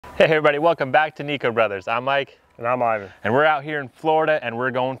Hey everybody, welcome back to Nico Brothers. I'm Mike. And I'm Ivan. And we're out here in Florida and we're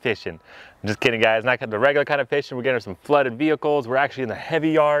going fishing. I'm just kidding guys, not the regular kind of fishing. We're getting some flooded vehicles. We're actually in the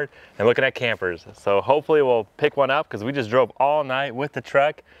heavy yard and looking at campers. So hopefully we'll pick one up because we just drove all night with the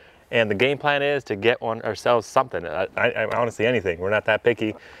truck. And the game plan is to get one ourselves something. I honestly anything. We're not that picky.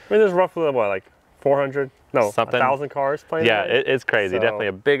 I mean, there's roughly what, like 400? No, something. 1,000 cars playing. Yeah, it's crazy. So definitely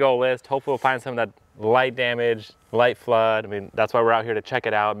a big old list. Hopefully we'll find some of that light damage, light flood. I mean, that's why we're out here to check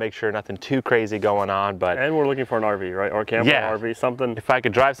it out, make sure nothing too crazy going on. But and we're looking for an RV, right? Or camper, yeah, RV, something. If I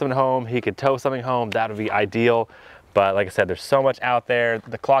could drive something home, he could tow something home, that would be ideal. But like I said, there's so much out there.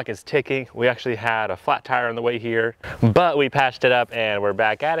 The clock is ticking. We actually had a flat tire on the way here, but we patched it up and we're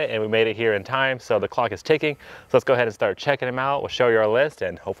back at it and we made it here in time. So the clock is ticking. So let's go ahead and start checking them out. We'll show you our list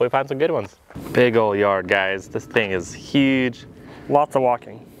and hopefully find some good ones. Big old yard, guys. This thing is huge. Lots of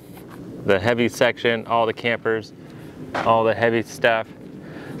walking. The heavy section, all the campers, all the heavy stuff.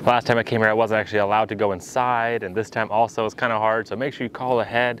 Last time I came here, I wasn't actually allowed to go inside, and this time also it's kind of hard. So make sure you call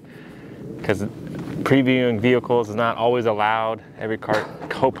ahead because previewing vehicles is not always allowed. Every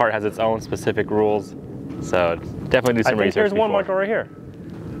Copart has its own specific rules. So definitely do some research. I think there's one marker right here.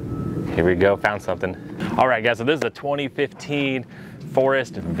 Here we go, found something. All right guys, so this is a 2015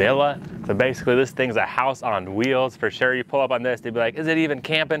 Forest Villa. So basically this thing's a house on wheels for sure. You pull up on this, they'd be like, is it even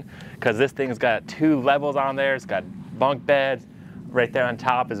camping? Because this thing's got 2 levels on there. It's got bunk beds. Right there on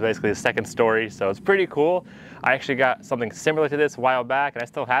top is basically the second story. So it's pretty cool. I actually got something similar to this a while back and I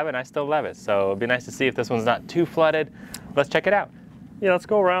still have it and I still love it. So it'd be nice to see if this one's not too flooded. Let's check it out. Yeah, let's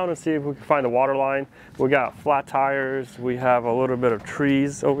go around and see if we can find the water line. We got flat tires. We have a little bit of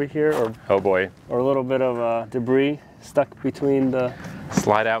trees over here. Or, oh boy. Or a little bit of debris stuck between the...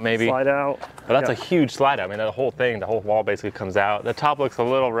 Slide out maybe. Slide out. But that's a huge slide out. I mean, the whole thing, the whole wall basically comes out. The top looks a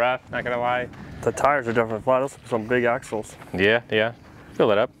little rough, not gonna lie. The tires are definitely flat. Those are some big axles. Yeah, yeah.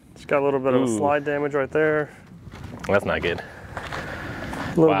 Fill it up. It's got a little bit of slide damage right there. That's not good.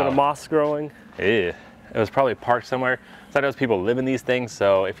 A little bit of moss growing. Yeah. It was probably parked somewhere. So I know people live in these things,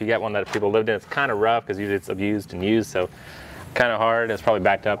 so if you get one that people lived in, it's kind of rough because usually it's abused and used, so kind of hard. It's probably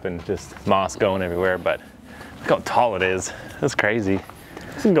backed up and just moss going everywhere, but look how tall it is. That's crazy.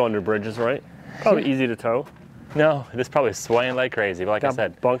 This can go under bridges, right? Probably easy to tow. No, this probably swaying like crazy, but like I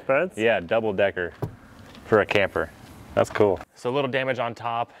said. Bunk beds? Yeah, double decker for a camper. That's cool. So a little damage on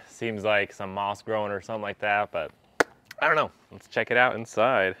top. Seems like some moss growing or something like that, but I don't know. Let's check it out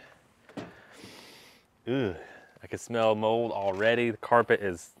inside. Ugh, I can smell mold already. The carpet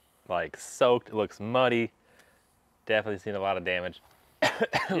is like soaked. It looks muddy. Definitely seen a lot of damage.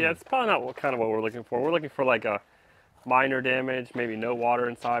 Yeah, it's probably not what we're looking for. We're looking for like a minor damage, maybe no water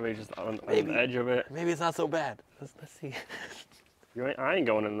inside, maybe just on the edge of it. Maybe it's not so bad. Let's see. I ain't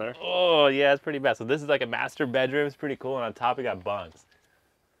going in there. Oh yeah, it's pretty bad. So this is like a master bedroom. It's pretty cool, and on top we got bunks.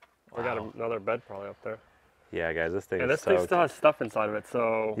 We got another bed probably up there. Yeah, guys, this thing is this thing still has stuff inside of it,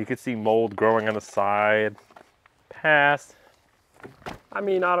 so... You could see mold growing on the side. Pass. I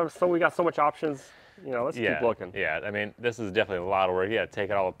mean, so we got so much options, you know, let's keep looking. Yeah, I mean, this is definitely a lot of work. You gotta take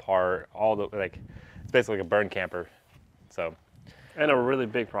it all apart, it's basically like a burn camper, so. And a really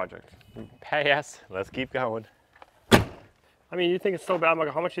big project. Pass, let's keep going. I mean, you think it's so bad,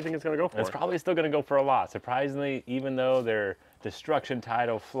 how much do you think it's gonna go for? It's probably still gonna go for a lot. Surprisingly, even though they're destruction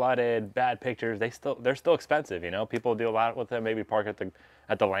title, flooded, bad pictures, they're still expensive, you know? People do a lot with them, maybe park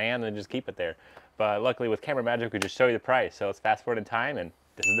at the land and just keep it there. But luckily with Camera Magic, we just show you the price. So let's fast forward in time and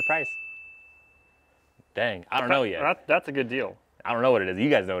this is the price. Dang, I don't know yet. That's a good deal. I don't know what it is.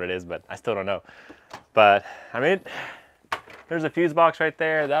 You guys know what it is, but I still don't know. But I mean, there's a fuse box right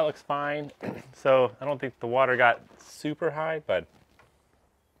there. That looks fine. So I don't think the water got super high, but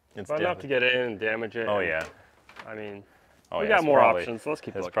it's enough to get in and damage it. Oh yeah. I mean, we got more options, so let's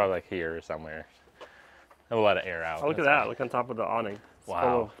keep looking. It's probably like here or somewhere. Have a lot of air out. Oh, look at that. Look on top of the awning. It's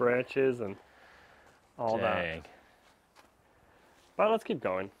full of branches and all that. But let's keep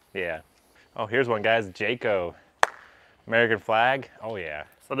going. Yeah. Oh, here's one, guys. Jayco. American flag. Oh, yeah.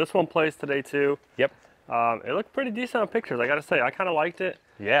 So this one plays today, too. Yep. It looked pretty decent on pictures, I got to say. I kind of liked it.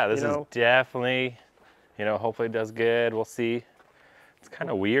 Yeah, this is definitely, you know, hopefully it does good. We'll see. It's kind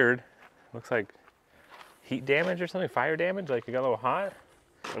of weird. Looks like heat damage or something, fire damage, like it got a little hot.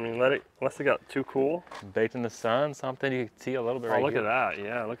 I mean, unless it got too cool. Baked in the sun, something you can see a little bit right here. Oh, look at that.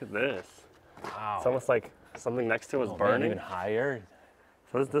 Yeah, look at this. Wow. It's almost like something next to it is burning. Man, even higher.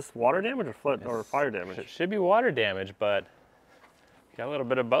 So is this water damage or flood or fire damage? It should be water damage, but got a little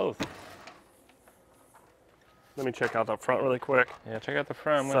bit of both. Let me check out the front really quick. Yeah, check out the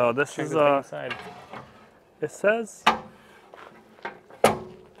front. So this is it says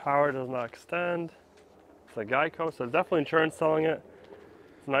power does not extend. It's a Geico, so definitely insurance selling it.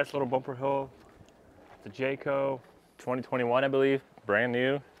 It's a nice little bumper hill. The Jayco. 2021, I believe. Brand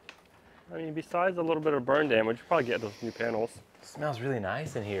new. I mean, besides a little bit of burn damage, you probably get those new panels. It smells really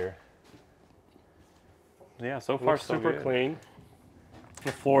nice in here. Yeah, so far Looks so super good. clean.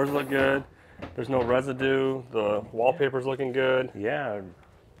 The floors look good. There's no residue. The wallpaper's looking good. Yeah,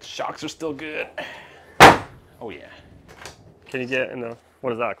 shocks are still good. Oh yeah. Can you get in the,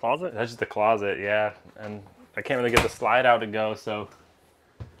 what is that, a closet? That's just the closet, yeah. And I can't really get the slide out to go, so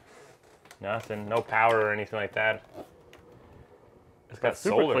nothing, no power or anything like that. It's got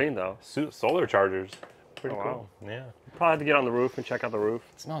Super solar, clean though. solar chargers. Pretty Oh, cool. wow. Yeah. Probably have to get on the roof and check out the roof.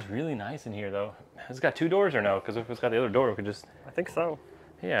 It smells really nice in here though. It's got 2 doors or no? Because if it's got the other door, we could just, I think so.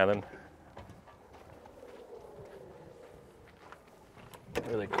 yeah, then.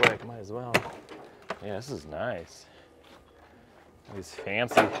 Really quick, might as well. Yeah, this is nice. These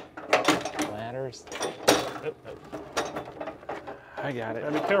fancy ladders. Oh, oh. I got it.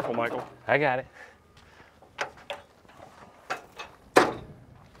 Gotta be careful, Michael. I got it.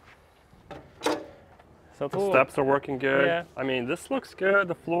 So The steps are working good. Yeah. I mean, this looks good.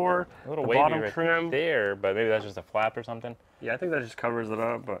 The floor, a little the wavy bottom right trim. there, but maybe that's just a flap or something. Yeah, I think that just covers it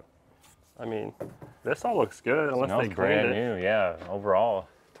up. But I mean, this all looks good unless Smells they brand cleaned it. new, yeah. Overall,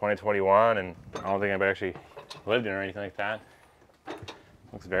 2021, and I don't think anybody actually lived in or anything like that.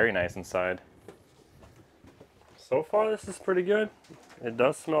 Looks very nice inside. So far, this is pretty good. It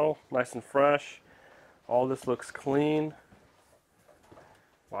does smell nice and fresh. All this looks clean.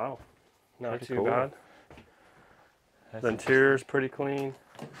 Wow, not Pretty too cool. bad. That's The interior's pretty clean.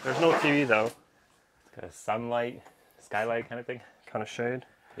 There's no TV though. got a sunlight, skylight kind of thing. Kind of shade.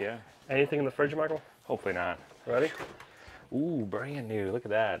 Yeah. Anything in the fridge, Michael? Hopefully not. Ready? Ooh, brand new. Look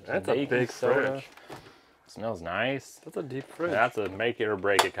at that. That's a Baking big soda. fridge. Smells nice. That's a deep fridge. That's a make it or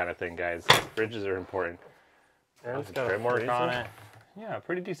break it kind of thing, guys. Fridges are important. And it's Some got a trim work freezer. on it. Yeah,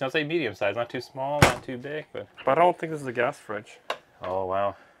 pretty decent. I'll say medium size, not too small, not too big, but But I don't think this is a gas fridge. oh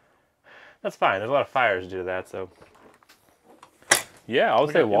wow. That's fine. There's a lot of fires due to that, so yeah, I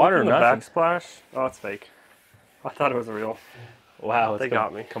would say water, in the nothing. backsplash. Oh, it's fake. I thought it was real. Wow, They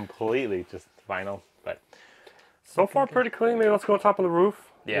got me. completely just vinyl, but So far, pretty clean. Maybe let's go on top of the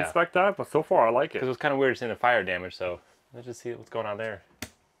roof. Yeah. Inspect that. But so far, I like because it it. was kind of weird seeing the fire damage, so let's just see what's going on there.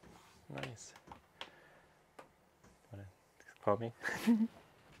 Nice. Pump me.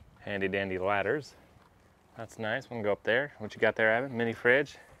 Handy dandy ladders. That's nice. We can go up there. What you got there, Evan? Mini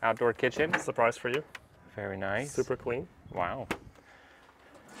fridge, outdoor kitchen. Surprise for you. Very nice. Super clean. Wow.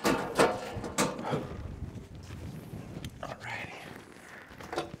 Alrighty.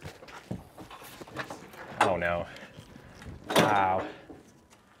 Oh no. Wow.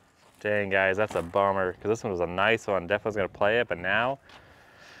 Dang guys, that's a bummer. Because this one was a nice one. Definitely was gonna play it, but now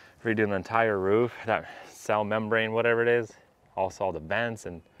redoing the entire roof, that cell membrane, whatever it is, also all the vents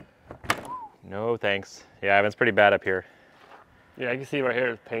and no thanks. Yeah, it's pretty bad up here. Yeah, you can see right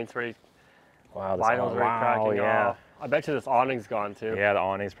here, the paint's already, Wow, this vinyl's already cracking yeah. off. I bet you this awning's gone too. Yeah, the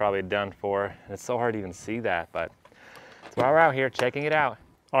awning's probably done for. It's so hard to even see that, but that's why we're out here checking it out.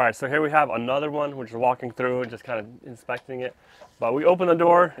 All right, so here we have another one, which is walking through and just kind of inspecting it. But we open the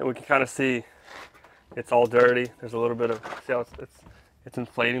door and we can kind of see it's all dirty. There's a little bit of, see how it's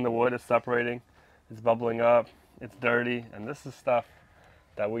inflating the wood, it's separating, it's bubbling up, it's dirty, and this is stuff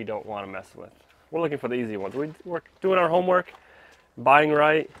that we don't want to mess with. We're looking for the easy ones. We're doing our homework, buying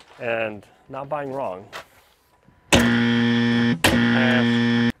right, and not buying wrong.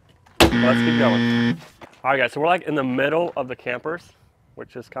 And let's keep going. All right, guys, so we're like in the middle of the campers,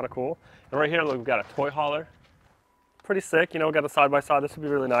 which is kind of cool. And right here, look, we've got a toy hauler. Pretty sick, you know, got a side-by-side. This would be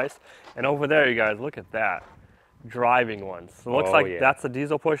really nice. And over there, you guys, look at that. Driving ones. So it looks like yeah. that's a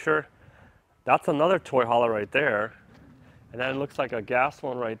diesel pusher. That's another toy hauler right there. And then it looks like a gas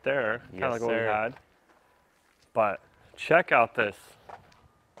one right there, kind Yes, of like what we sir. had. But check out this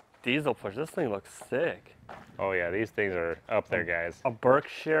diesel push. This thing looks sick. Oh yeah, these things are up there, guys. A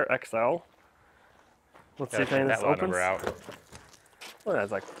Berkshire XL. Let's see if any of this that lot opens. number out. Oh,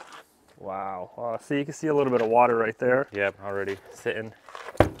 that's like, wow. See, you can see a little bit of water right there. Yep, already sitting.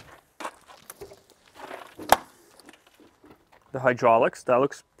 The hydraulics, that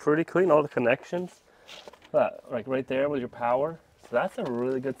looks pretty clean. All the connections, like right there with your power. So that's a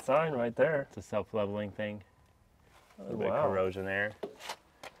really good sign right there. It's a self-leveling thing. A little bit Wow. of corrosion there.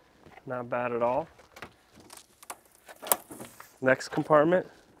 Not bad at all. Next compartment,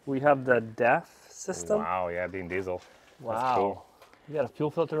 we have the DEF system. Wow, yeah, being diesel. Wow. That's cool. You got a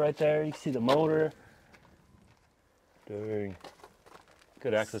fuel filter right there. You can see the motor. Dang.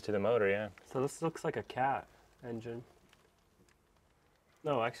 Good access to the motor, yeah. So this looks like a Cat engine.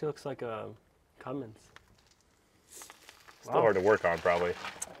 No, actually looks like a Cummins. Still hard to work on, probably.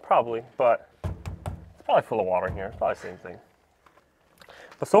 Probably, but it's probably full of water in here. It's probably the same thing.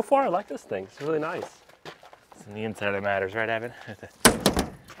 But so far, I like this thing. It's really nice. It's in the inside that matters, right, Evan?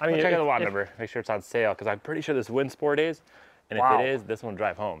 I mean, check out the lot number. Make sure it's on sale, because I'm pretty sure this Wind Sport is. And if it is, this one will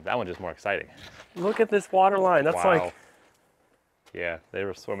drive home. That one's just more exciting. Look at this water line. That's like... Yeah, they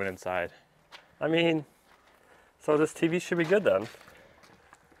were swimming inside. I mean, so this TV should be good then.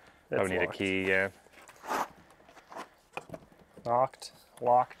 I would need a key, yeah. Locked.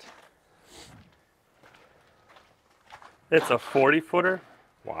 It's a 40-footer.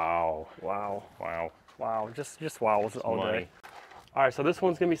 Wow. Just wow all money. day. All right, so this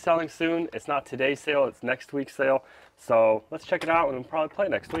one's gonna be selling soon. It's not today's sale, it's next week's sale. So let's check it out and we'll probably play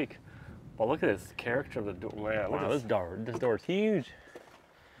next week. But look at this character of the door. Man, wow, this door is huge.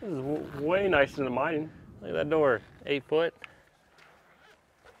 This is way nicer than mine. Look at that door, 8 foot.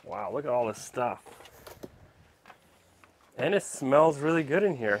 Wow, look at all this stuff. And it smells really good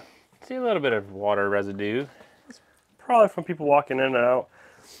in here. See a little bit of water residue. Probably from people walking in and out.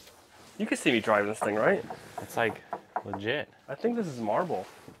 You can see me driving this thing, right? It's like legit. I think this is marble.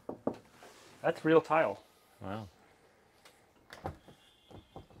 That's real tile. Wow.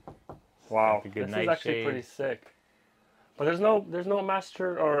 Wow, Like a good this is actually nightshade. pretty sick. But there's no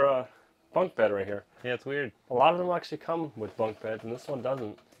master or bunk bed right here. Yeah, it's weird. A lot of them actually come with bunk beds, and this one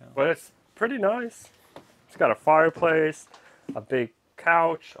doesn't. Yeah. But it's pretty nice. It's got a fireplace, a big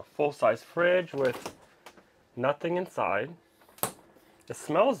couch, a full-size fridge with nothing inside. It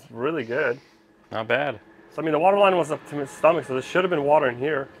smells really good. Not bad. So I mean, the water line was up to my stomach, so there should have been water in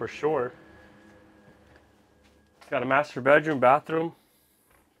here for sure. It's got a master bedroom, bathroom.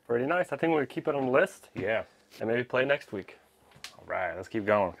 Pretty nice. I think we'll keep it on the list. Yeah. And maybe play next week. All right, let's keep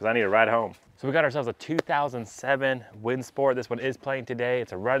going because I need a ride home. So we got ourselves a 2007 Wind Sport. This one is playing today.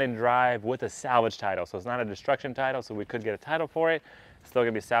 It's a run and drive with a salvage title. So it's not a destruction title, so we could get a title for it. It's still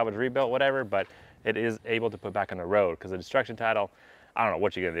gonna be salvage, rebuilt, whatever, but it is able to put back on the road because the destruction title, I don't know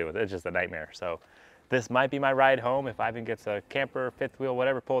what you're gonna do with it. It's just a nightmare. So this might be my ride home. If Ivan gets a camper, fifth wheel,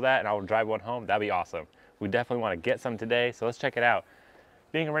 whatever, pull that and I'll drive one home. That'd be awesome. We definitely wanna get some today, so let's check it out.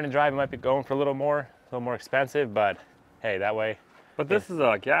 Being a run and drive, it might be going for a little more expensive, but hey, that way. But this is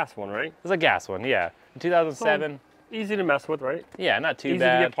a gas one, right? This is a gas one, yeah. In 2007. So easy to mess with, right? Yeah, not too easy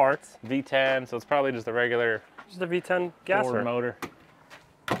bad. Easy to get parts. V10, so it's probably just a regular. Just a V10 gasser. Motor.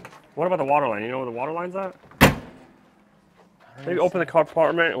 What about the water line? You know where the water line's at? Maybe open the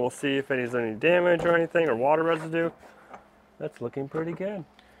compartment and we'll see if there's any damage or anything or water residue. That's looking pretty good.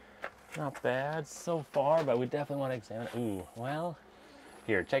 Not bad so far, but we definitely want to examine it. Ooh, well,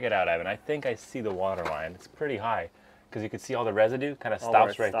 here, check it out, Evan. I think I see the water line. It's pretty high because you can see all the residue kind of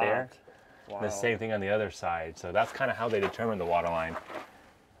stops right there. Wow. And the same thing on the other side. So that's kind of how they determine the water line.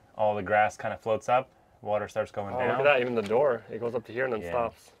 All the grass kind of floats up, water starts going down. Look at that, even the door. It goes up to here and then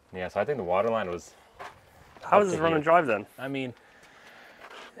stops. Yeah, so I think the water line was... How does this run and drive then? I mean...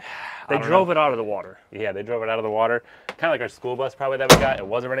 They drove it out of the water. Yeah, they drove it out of the water. Kind of like our school bus probably that we got. It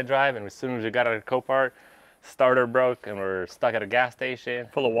was a run and drive, and as soon as we got out of Copart, starter broke, and we're stuck at a gas station.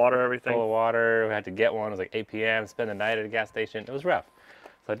 Full of water, everything. Full of water. We had to get one. It was like 8 p.m., spend the night at a gas station. It was rough.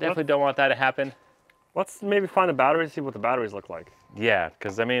 So I definitely don't want that to happen. Let's maybe find the batteries, see what the batteries look like. Yeah,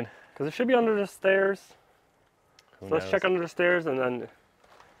 because I mean... Because it should be under the stairs. So let's check under the stairs and then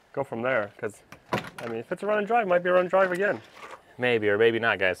go from there. Because, I mean, if it's a run and drive, it might be a run and drive again. Maybe or maybe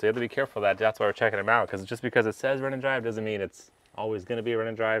not, guys. So you have to be careful that that's why we're checking them out. Because just because it says run and drive doesn't mean it's always going to be a run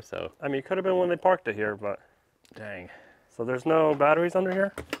and drive. So I mean, it could have been when they parked it here, but... Dang. So there's no batteries under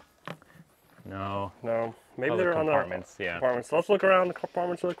here? No. No. Maybe they're on the compartments, yeah. Compartments. So let's look around the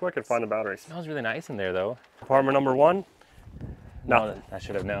compartments really quick and find the batteries. It smells really nice in there, though. Compartment number 1? Nothing. I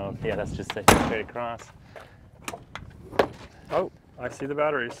should have known. Yeah, that's just straight across. Oh, I see the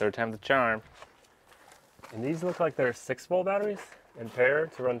batteries. Third time's the charm. And these look like they're 6-volt batteries in pair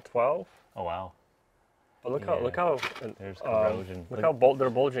to run 12. Oh wow! But look how there's corrosion. Look how they're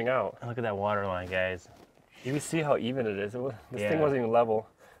bulging out. Look at that water line, guys. You can see how even it is. This thing wasn't even level.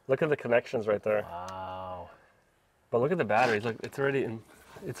 Look at the connections right there. Wow. But look at the batteries. Look, it's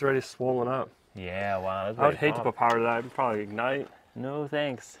already swollen up. Yeah, wow. That's I would hate to put power to that. It would probably ignite. No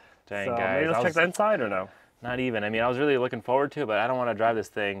thanks. Dang, so guys. maybe let's check the inside or no? Not even. I mean, I was really looking forward to it, but I don't want to drive this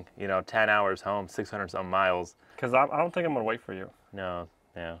thing, 10 hours home, 600-something miles. Because I don't think I'm going to wait for you. No.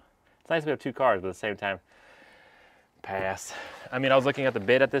 It's nice to have 2 cars, but at the same time, pass. I mean, I was looking at the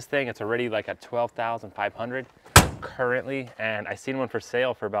bid at this thing. It's already like at $12,500 currently, and I seen one for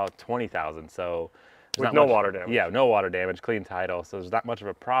sale for about $20,000. So with no water damage. Yeah, no water damage, clean title. So there's not much of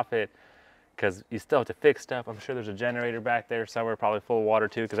a profit because you still have to fix stuff. I'm sure there's a generator back there somewhere, probably full of water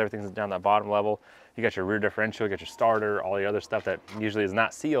too, because everything's down that bottom level. You got your rear differential, you got your starter, all the other stuff that usually is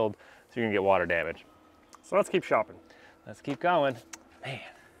not sealed, so you're gonna get water damage. So let's keep shopping. Let's keep going. Man.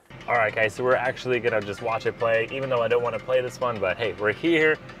 All right, guys, so we're actually gonna just watch it play, even though I don't want to play this one, but hey, we're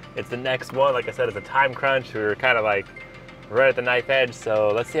here. It's the next one. Like I said, it's a time crunch. We were kind of like right at the knife edge, so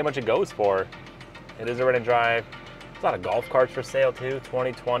let's see how much it goes for. It is a run and drive. There's a lot of golf carts for sale too.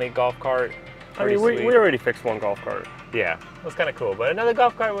 2020 golf cart. I mean, we already fixed one golf cart. Yeah, that's kind of cool, but another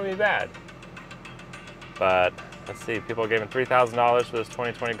golf cart wouldn't be bad. But let's see, people are giving $3,000 for this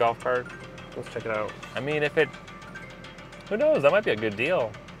 2020 golf cart. Let's check it out. I mean, who knows, that might be a good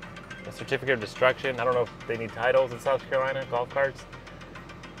deal. A certificate of destruction. I don't know if they need titles in South Carolina, golf carts.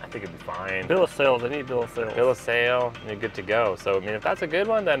 I think it'd be fine. Bill of sale, they need bill of sale. Bill of sale, and you're good to go. So, I mean, if that's a good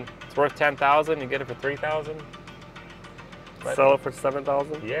one, then it's worth $10,000, you get it for $3,000. Sell it for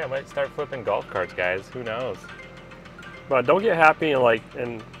 $7,000? Yeah, might start flipping golf carts, guys. Who knows? But don't get happy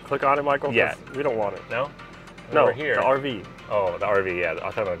and click on it, Michael. Yeah. We don't want it. No? No, we're here. the RV. Oh, the RV, yeah.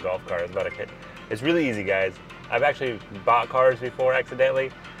 I thought about the golf cart. I was about to kid. It's really easy, guys. I've actually bought cars before accidentally.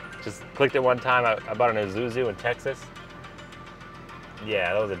 Just clicked it one time. I bought an Isuzu in Texas.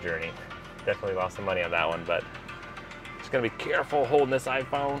 Yeah, that was a journey. Definitely lost some money on that one, but just gonna be careful holding this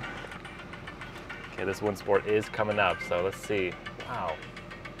iPhone. Okay, this one sport is coming up, so let's see. Wow.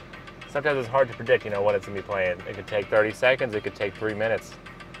 Sometimes it's hard to predict, you know, when it's gonna be playing. It could take 30 seconds, it could take 3 minutes,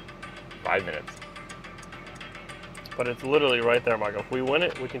 5 minutes. But it's literally right there, Michael. If we win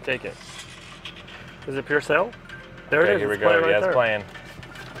it, we can take it. Is it pure sale? There it is. Here we go. Yeah, it's playing.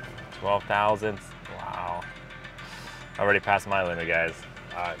 12,000. Wow. I already passed my limit, guys.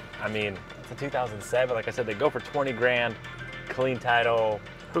 I mean, it's a 2007. Like I said, they go for 20 grand, clean title.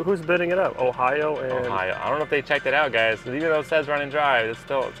 Who's bidding it up? Ohio and Ohio. I don't know if they checked it out, guys. Even though it says run and drive, it's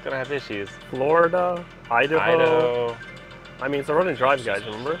gonna have issues. Florida, Idaho. Idaho. I mean, it's a run and drive, guys.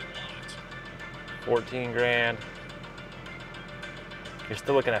 Remember? 14 grand. You're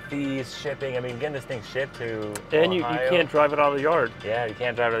still looking at fees, shipping. I mean, getting this thing shipped to And you Ohio. can't drive it out of the yard. Yeah, you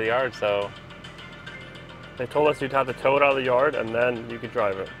can't drive it out of the yard, so. They told us you'd have to tow it out of the yard and then you could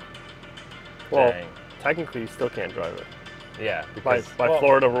drive it. Well, Dang. technically you still can't drive it. Yeah, By because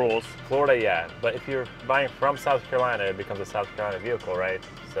Florida rules. Florida, yeah. But if you're buying from South Carolina, it becomes a South Carolina vehicle, right?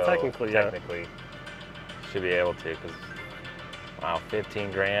 So Technically, you should be able to, because, wow,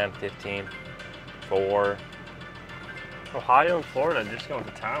 15 grand, 15, 4. Ohio and Florida just going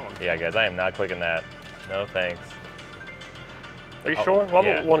to town. Yeah, guys, I am not clicking that. No thanks. Are you sure? Well,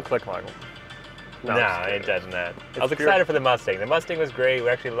 yeah. one click, Michael. No, I ain't judging that. I was pure- excited for the Mustang. The Mustang was great. We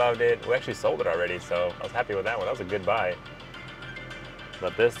actually loved it. We actually sold it already, so I was happy with that one. That was a good buy.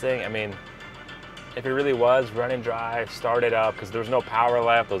 But this thing, I mean, if it really was run and drive, start it up, because there was no power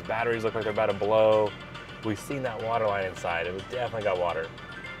left. Those batteries look like they're about to blow. We've seen that water line inside. It was definitely got water.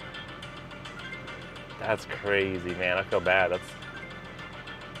 That's crazy, man. I feel bad.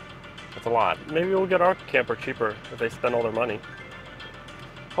 That's a lot. Maybe we'll get our camper cheaper if they spend all their money.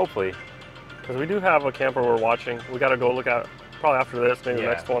 Hopefully. Because we do have a camper we're watching. We got to go look at probably after this, maybe the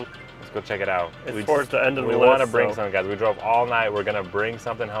Yeah. next one. Let's go check it out. It's towards the end of the list. We want to bring so. something, guys. We drove all night. We're going to bring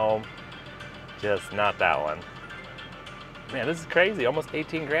something home. Just not that one. Man, this is crazy. Almost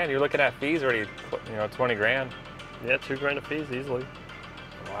 18 grand. You're looking at fees already, 20 grand. Yeah, 2 grand of fees easily.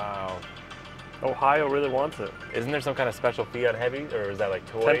 Wow. Ohio really wants it. Isn't there some kind of special fee on heavy, or is that like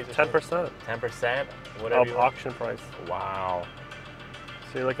toys? 10%. 10%? Whatever. Of auction price. Wow.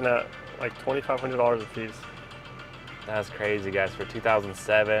 So you're looking at like $2,500 of fees. That's crazy, guys. For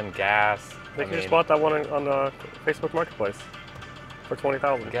 2007, gas. They just bought that one on the Facebook Marketplace for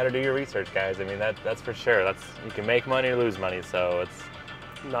 $20,000. You got to do your research, guys. I mean, that's for sure. You can make money or lose money, so it's.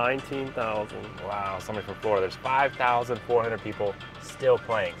 $19,000. Wow, somebody from Florida. There's 5,400 people still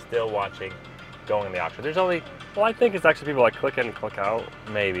playing, still watching, going in the auction. There's only Well, I think it's actually people like click in and click out.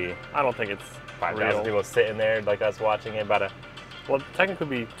 maybe I don't think it's 5,000 real. people sitting there like us watching it. Well,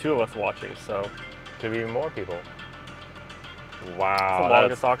 technically be 2 of us watching, so Could be even more people. it's Wow, the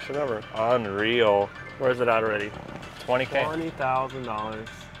longest auction ever. unreal. Where is it at already? 20K. $20,000.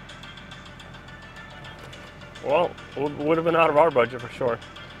 Well, would have been out of our budget for sure.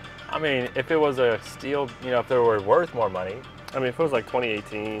 I mean, if it was a steal, if they were worth more money, I mean, if it was like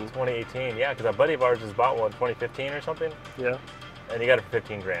 2018, 2018, yeah, because a buddy of ours just bought one 2015 or something, yeah, and he got it for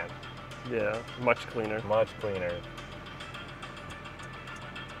 15 grand. yeah, much cleaner. Much cleaner.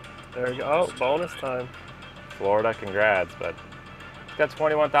 There you go. Oh, bonus time. Florida, congrats, but it's got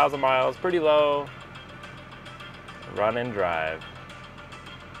 21,000 miles, pretty low. Run and drive.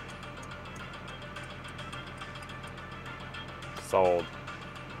 Sold.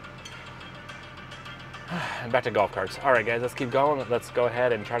 back to golf carts. All right, guys, let's keep going. Let's go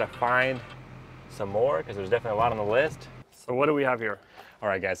ahead and try to find some more because there's definitely a lot on the list. So what do we have here? All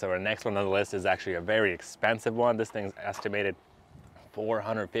right, guys, so our next one on the list is actually a very expensive one. This thing's estimated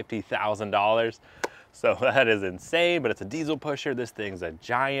 $450,000. So that is insane, but it's a diesel pusher. This thing's a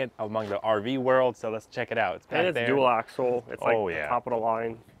giant among the RV world, so let's check it out. It's back and it's there. dual axle. It's like the top of the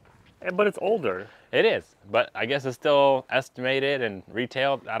line. But it's older. It is, but I guess it's still estimated and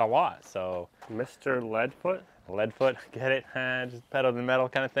retailed at a lot, so. Mr. Leadfoot? Leadfoot, get it? Just pedal to the metal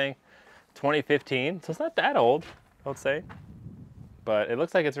kind of thing. 2015, so it's not that old, I would say. But it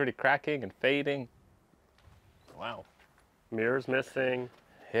looks like it's already cracking and fading. Wow. Mirrors missing.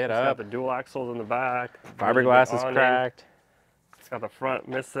 Hit it's up. got the dual axles in the back. Fiberglass is cracked. It's got the front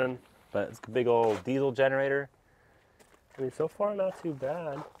missing. But it's a big old diesel generator. I mean, so far not too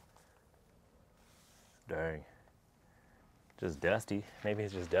bad. Dang. Just dusty. Maybe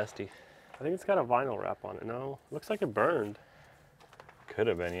it's just dusty. I think it's got a vinyl wrap on it. No, looks like it burned. Could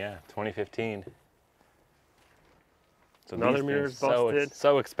have been, yeah. 2015. So another mirror's busted.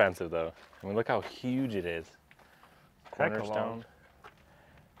 So expensive though. I mean, look how huge it is. Cornerstone.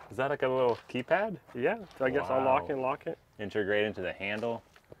 Is that like a little keypad? Yeah, so I guess unlock it and lock it. Integrate into the handle.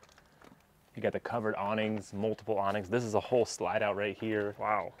 You got the covered awnings, multiple awnings. This is a whole slide out right here.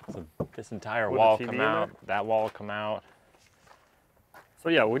 Wow. So this entire wall come out, that wall come out. So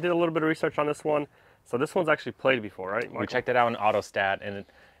yeah, we did a little bit of research on this one. So this one's actually played before, right, Michael? We checked it out on AutoStat, and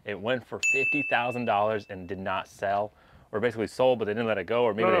it went for $50,000 and did not sell. Or basically sold, but they didn't let it go.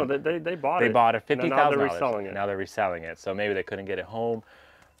 Or maybe they bought it. They bought it $50,000. Now they're reselling it. Now they're reselling it. So maybe they couldn't get it home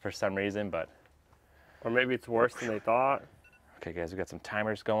for some reason, but. Or maybe it's worse than they thought. Okay, guys, we got some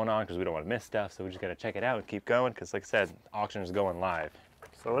timers going on because we don't want to miss stuff. So we just got to check it out and keep going because, like I said, auction is going live.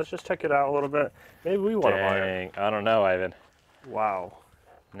 So let's just check it out a little bit. Maybe we want to buy it. I don't know, Ivan. Wow.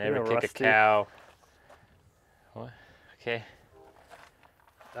 Never kick a cow. What? Okay.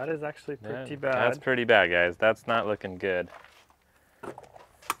 That is actually pretty bad. That's pretty bad, guys. That's not looking good. You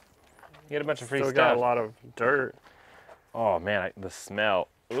get a bunch of free stuff. Still got a lot of dirt. Oh man, the smell.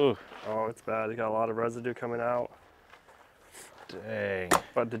 Ooh. Oh, it's bad. You got a lot of residue coming out. Dang.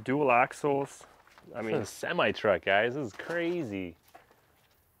 But the dual axles, I mean. This is a semi truck, guys. This is crazy.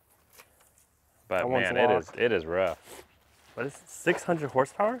 But man, it is rough. But it's 600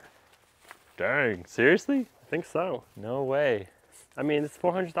 horsepower? Dang, seriously? I think so. No way. I mean, it's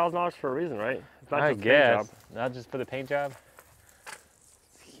 $400,000 for a reason, right? It's not I just guess. paint job. Not just for the paint job.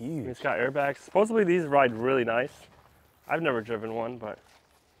 It's huge. It's got airbags. Supposedly these ride really nice. I've never driven one, but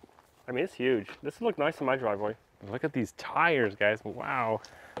I mean, it's huge. This would look nice in my driveway. Look at these tires, guys. Wow.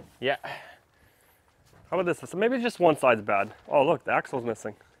 Yeah. How about this? So maybe just one side's bad. Oh, look, the axle's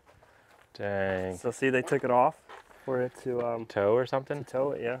missing. Dang. So see, they took it off for it to tow or something? To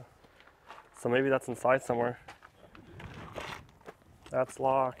tow it, yeah. So maybe that's inside somewhere. That's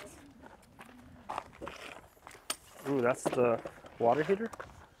locked. Ooh, that's the water heater?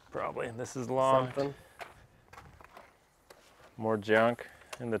 Probably. This is locked. Something. More junk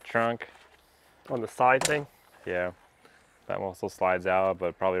in the trunk. On the side thing? Yeah. That also slides out,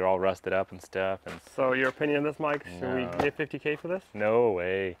 but probably all rusted up and stuff. And so your opinion on this, Mike? Should we get 50K for this? No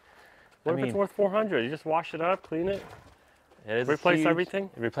way. What if it's worth 400? You just wash it up, clean it? It is replace everything?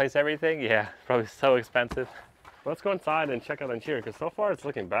 Replace everything? Yeah. Probably so expensive. Let's go inside and check out the interior, because so far it's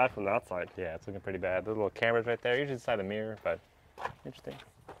looking bad from the outside. Yeah, it's looking pretty bad. Those little cameras right there, usually inside the mirror, but interesting.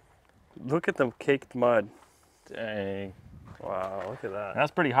 Look at the caked mud. Dang. Wow, look at that. That's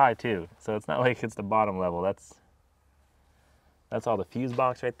pretty high too. So it's not like it's the bottom level. That's all the fuse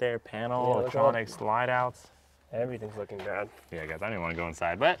box right there, panel, electronic slide outs. Everything's looking bad. Yeah, guys, I didn't want to go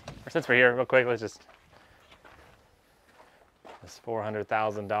inside, but since we're here, real quick, let's just, this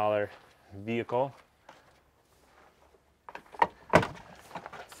 $400,000 vehicle.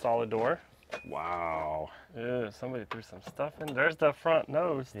 Solid door. Wow. Yeah, somebody threw some stuff in. There's the front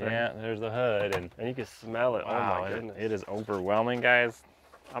nose thing. Yeah, there's the hood, and you can smell it. Wow, oh my goodness. It is overwhelming, guys.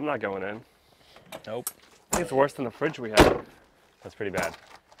 I'm not going in. Nope. I think it's worse than the fridge we had. That's pretty bad.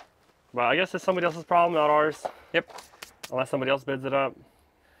 But I guess it's somebody else's problem, not ours. Yep. Unless somebody else bids it up.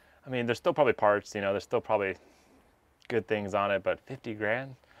 I mean, there's still probably parts, you know, there's still probably good things on it, but 50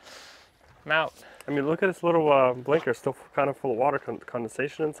 grand? I'm out. I mean, look at this little blinker, still kind of full of water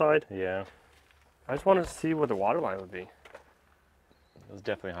condensation inside. Yeah. I just wanted to see what the water line would be. It was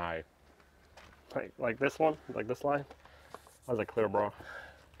definitely high. Like this one, like this line. That was a clear bra.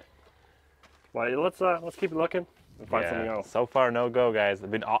 Well, let's keep looking and find something else. So far, no go, guys. I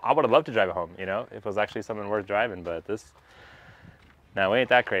mean, I would have loved to drive it home, you know, if it was actually something worth driving, but this, no, we ain't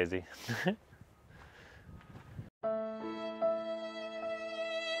that crazy.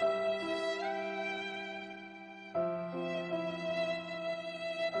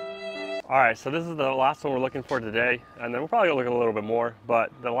 All right, so this is the last one we're looking for today, and then we'll probably look at a little bit more,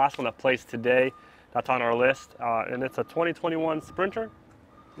 but the last one that placed today, that's on our list, and it's a 2021 Sprinter.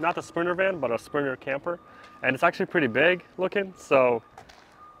 Not the Sprinter van, but a Sprinter camper, and it's actually pretty big looking, so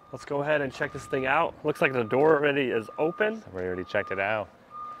let's go ahead and check this thing out. Looks like the door already is open. We already checked it out.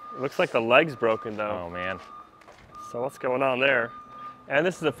 It looks like the leg's broken though. Oh man. So what's going on there? And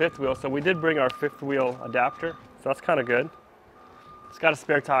this is a fifth wheel, so we did bring our fifth wheel adapter, so that's kind of good. It's got a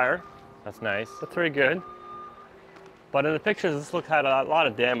spare tire. That's nice. That's very good. But in the pictures, this had a lot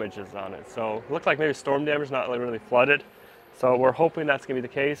of damages on it. So it looked like maybe storm damage, not really flooded. So we're hoping that's gonna be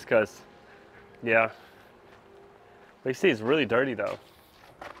the case, because, yeah. But you see, it's really dirty though.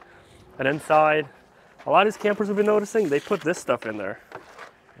 And inside, a lot of these campers we've been noticing, they put this stuff in there.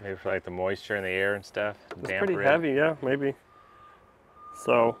 Maybe for like the moisture in the air and stuff. It's pretty heavy, yeah, maybe.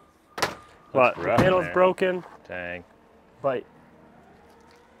 So, but the rough panel's there. broken. Dang. But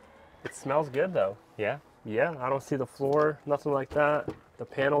it smells good though. Yeah? Yeah, I don't see the floor, nothing like that. The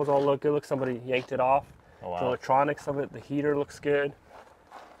panels all look good. Looks somebody yanked it off. Oh, wow. The electronics of it, the heater looks good.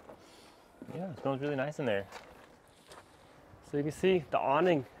 Yeah, it smells really nice in there. So you can see the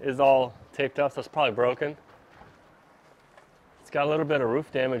awning is all taped up, so it's probably broken. It's got a little bit of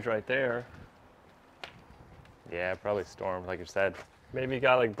roof damage right there. Yeah, probably stormed, like you said. Maybe you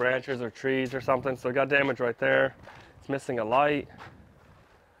got like branches or trees or something, so it got damage right there. It's missing a light.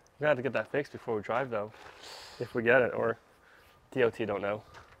 We're gonna have to get that fixed before we drive though, if we get it, or DOT don't know.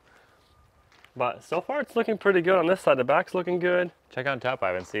 But so far it's looking pretty good on this side. The back's looking good. Check on top,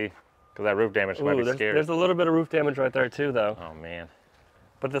 Ivan, see? Because that roof damage might be scary. There's a little bit of roof damage right there too though. Oh man.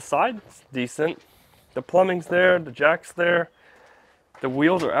 But the side's decent. The plumbing's there, the jack's there. The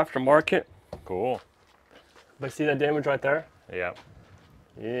wheels are aftermarket. Cool. But see that damage right there? Yeah.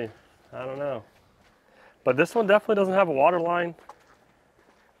 Yeah, I don't know. But this one definitely doesn't have a water line.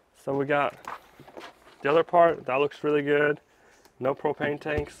 So we got the other part, that looks really good. No propane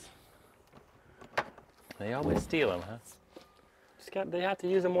tanks. They always steal them, huh? They have to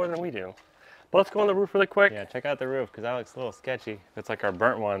use them more than we do. But let's go on the roof really quick. Yeah, check out the roof, because that looks a little sketchy. If it's like our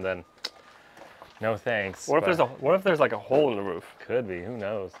burnt one, then no thanks. What if there's like a hole in the roof? Could be, who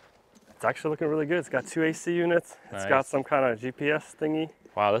knows? It's actually looking really good. It's got 2 AC units. It's got some kind of GPS thingy.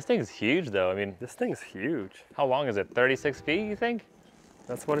 Wow, this thing's huge though. I mean, this thing's huge. How long is it? 36 feet, you think?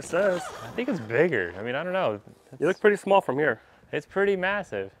 That's what it says. I think it's bigger. I mean, I don't know. You look pretty small from here. It's pretty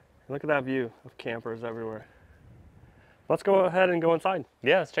massive. Look at that view of campers everywhere. Let's go ahead and go inside.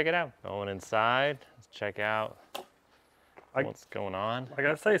 Yeah, let's check it out. Going inside, let's check out what's going on. I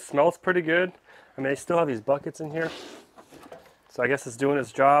gotta say, it smells pretty good. I mean, they still have these buckets in here. So I guess it's doing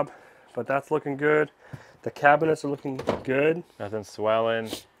its job, but that's looking good. The cabinets are looking good. Nothing swelling.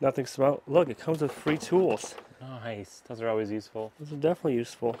 Nothing smell. Look, it comes with free tools. Nice. Those are always useful. Those are definitely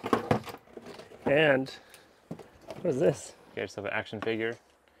useful. And what is this? Get yourself an action figure.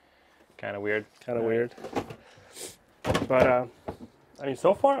 Kind of weird. Kind of weird. But I mean,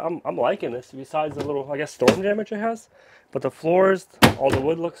 so far I'm liking this. Besides the little, I guess, storm damage it has, but the floors, all the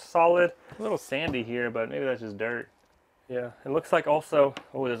wood looks solid. A little sandy here, but maybe that's just dirt. Yeah, it looks like also.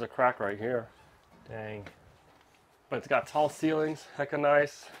 Oh, there's a crack right here. Dang. But it's got tall ceilings, hecka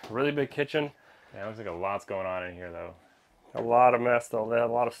nice. Really big kitchen. Yeah, it looks like a lot's going on in here though. A lot of mess though. They had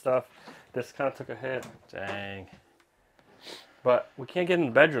a lot of stuff. This kind of took a hit. Dang. But we can't get in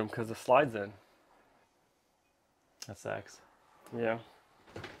the bedroom because the slide's in. That sucks. Yeah.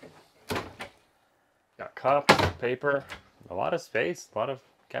 Got cups, paper. A lot of space, a lot of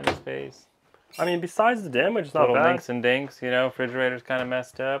cabinet space. I mean, besides the damage, it's not little bad. links and dinks, you know, refrigerator's kind of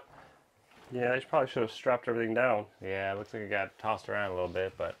messed up. Yeah, they probably should have strapped everything down. Yeah, it looks like it got tossed around a little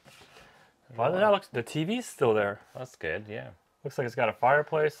bit, but... Why did that look? The TV's still there. That's good, yeah. Looks like it's got a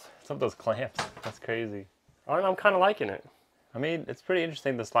fireplace. Some of those clamps, that's crazy. I don't know, I'm kind of liking it. I mean, it's pretty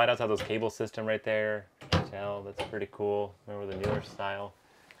interesting. The slide outs have those cable system right there. You can tell, that's pretty cool. Remember the newer style?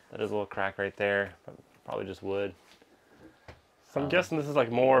 That is a little crack right there, but probably just wood. So I'm guessing this is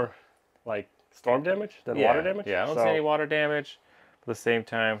like more like storm damage than water damage? Yeah, I don't see any water damage. But at the same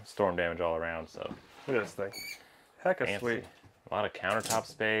time, storm damage all around, so. Look at this thing. Heck of sweet. A lot of countertop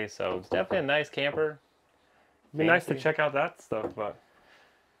space, so it's definitely a nice camper. It'd be nice to check out that stuff, but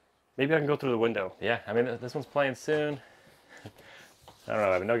maybe I can go through the window. Yeah, I mean, this one's playing soon. I don't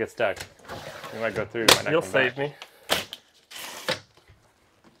know, I mean, don't get stuck. We might go through. You'll save me. It's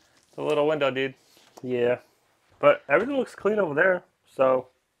a little window, dude. Yeah. But everything looks clean over there, so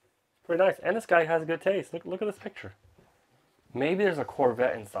pretty nice. And this guy has good taste. Look at this picture. Maybe there's a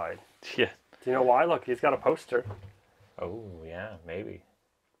Corvette inside. Yeah. Do you know why? Look, he's got a poster. Oh, yeah, maybe.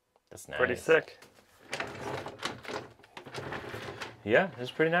 That's nice. Pretty sick. Yeah, it's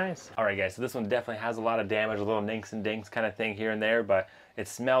pretty nice. All right, guys, so this one definitely has a lot of damage, a little ninks and dinks kind of thing here and there, but it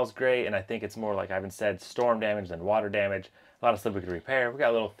smells great, and I think it's more, like I haven't said, storm damage than water damage. A lot of stuff we could repair. We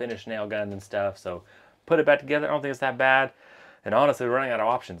got little finish nail guns and stuff, so put it back together. I don't think it's that bad. And honestly, we're running out of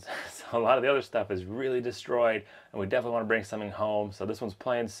options. So a lot of the other stuff is really destroyed, and we definitely want to bring something home. So this one's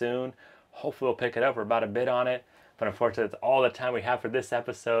playing soon. Hopefully we'll pick it up. We're about to bid on it. But unfortunately, that's all the time we have for this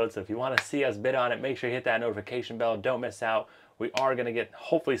episode. So if you want to see us bid on it, make sure you hit that notification bell. Don't miss out. We are going to get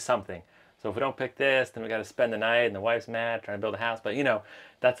hopefully something. So if we don't pick this, then we got to spend the night, and the wife's mad trying to build a house. But you know,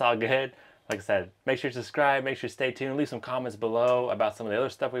 that's all good. Like I said, make sure you subscribe, make sure you stay tuned, leave some comments below about some of the other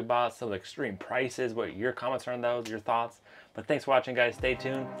stuff we bought, some of the extreme prices, what your comments are on those, your thoughts. But thanks for watching, guys. Stay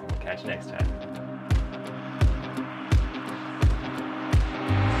tuned. We'll catch you next time.